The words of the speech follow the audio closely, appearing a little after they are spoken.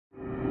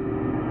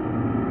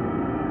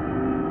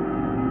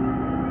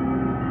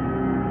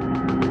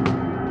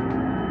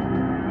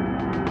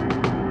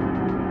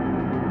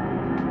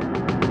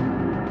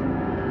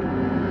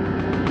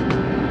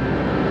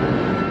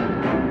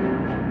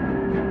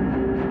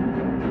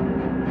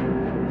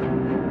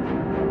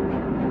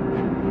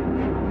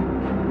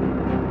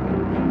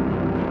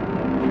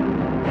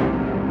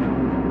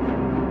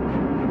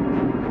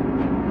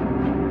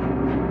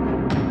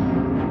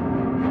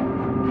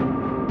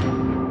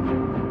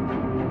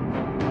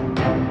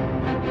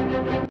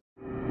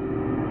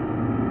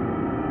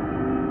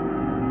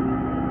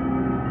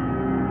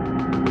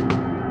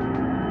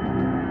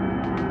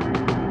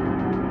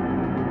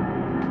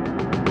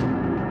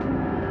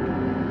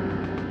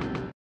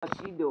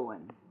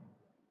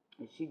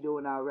Is she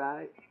doing all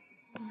right?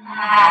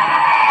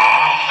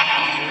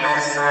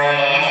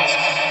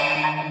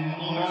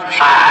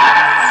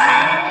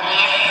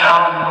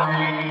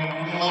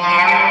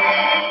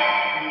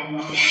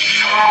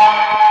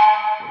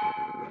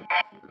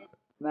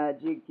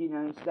 Magic, you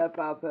know, stuff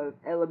off of,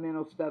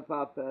 elemental stuff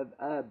off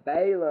of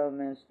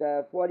Balaam and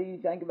stuff. What do you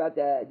think about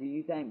that? Do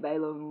you think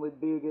Balaam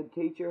would be a good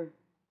teacher?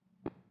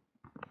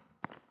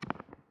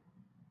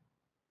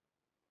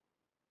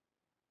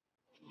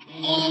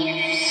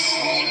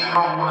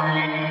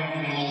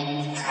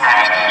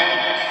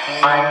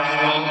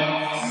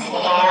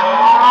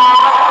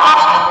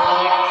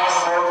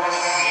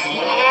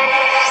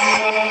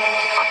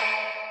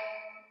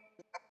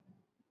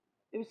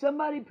 If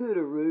somebody put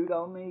a root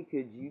on me,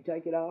 could you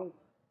take it off?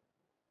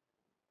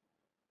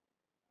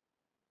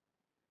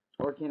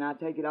 Or can I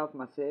take it off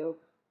myself?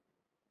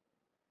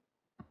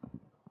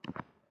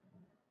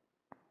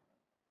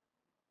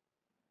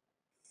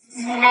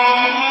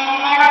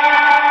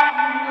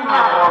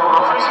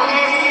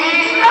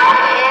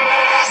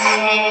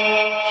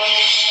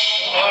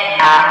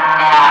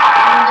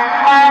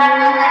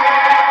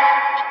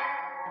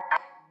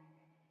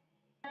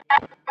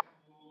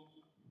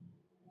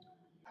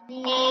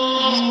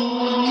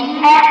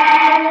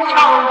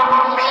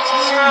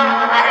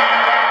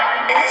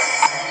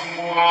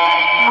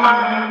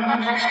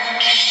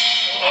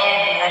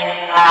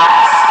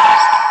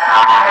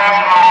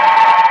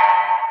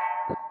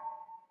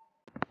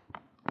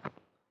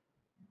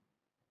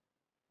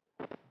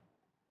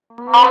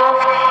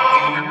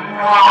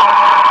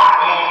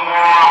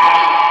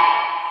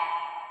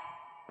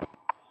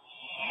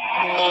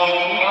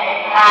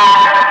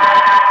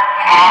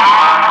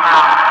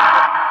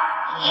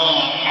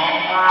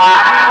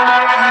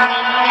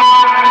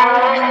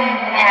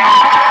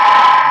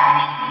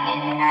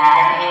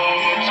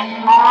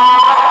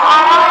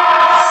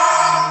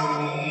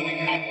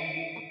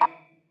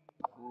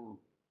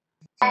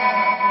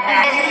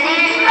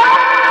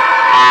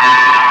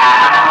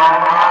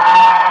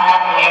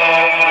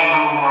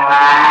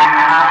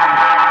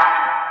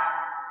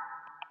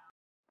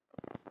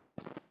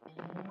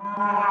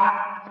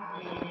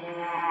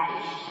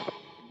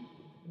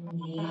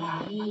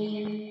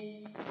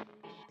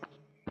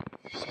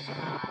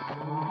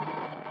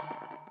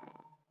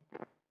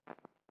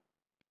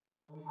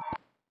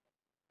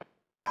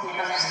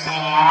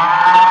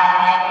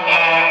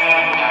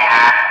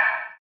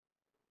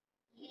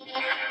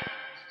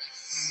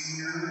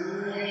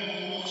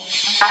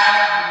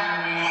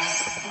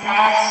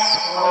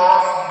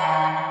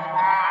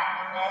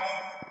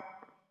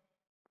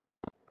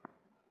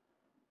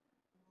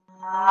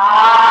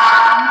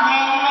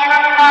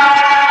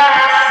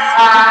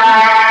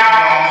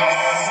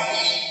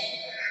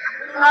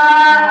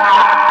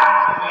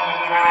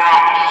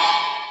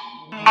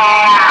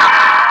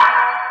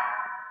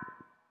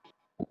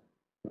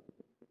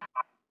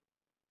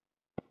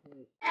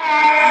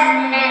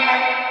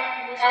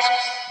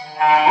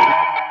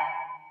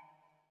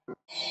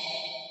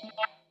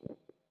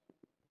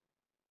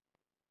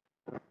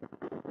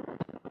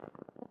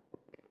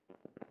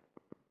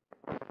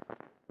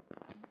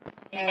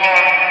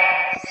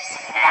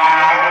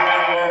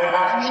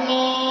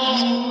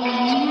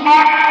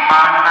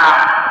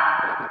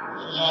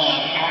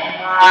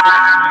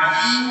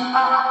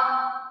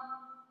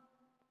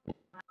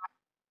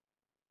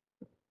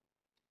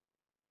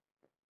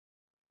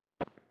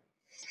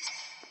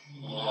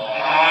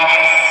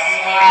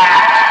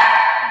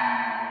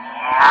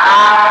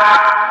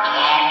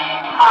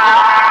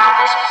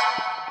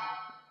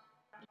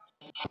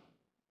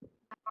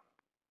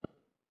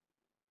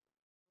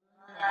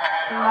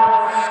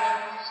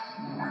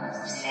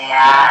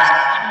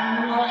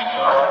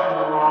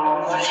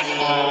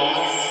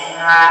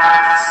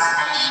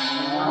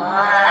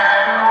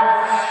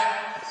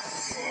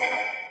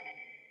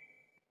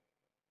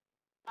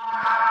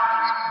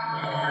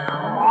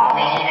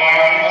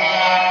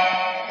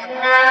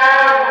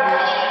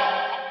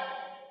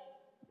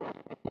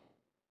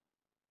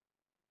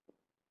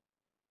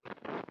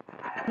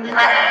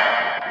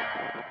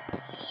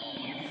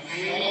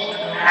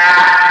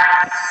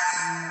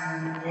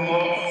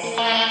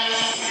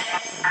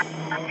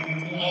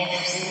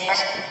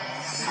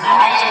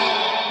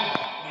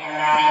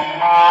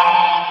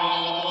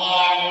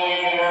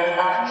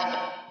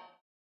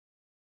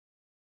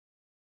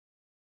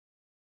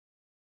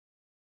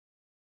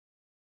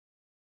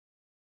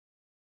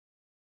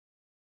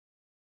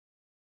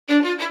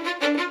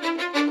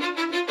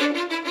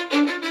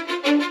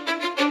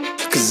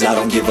 I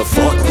don't give a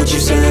fuck what you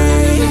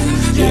say.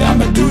 Yeah,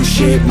 I'ma do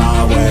shit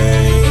my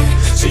way.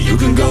 So you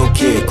can go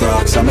kick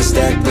rocks, I'ma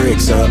stack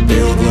bricks up,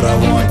 build what I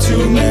want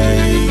to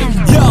make.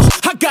 Yo,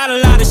 I got a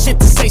lot of shit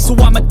to say, so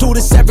I'ma do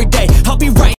this every day. I'll be right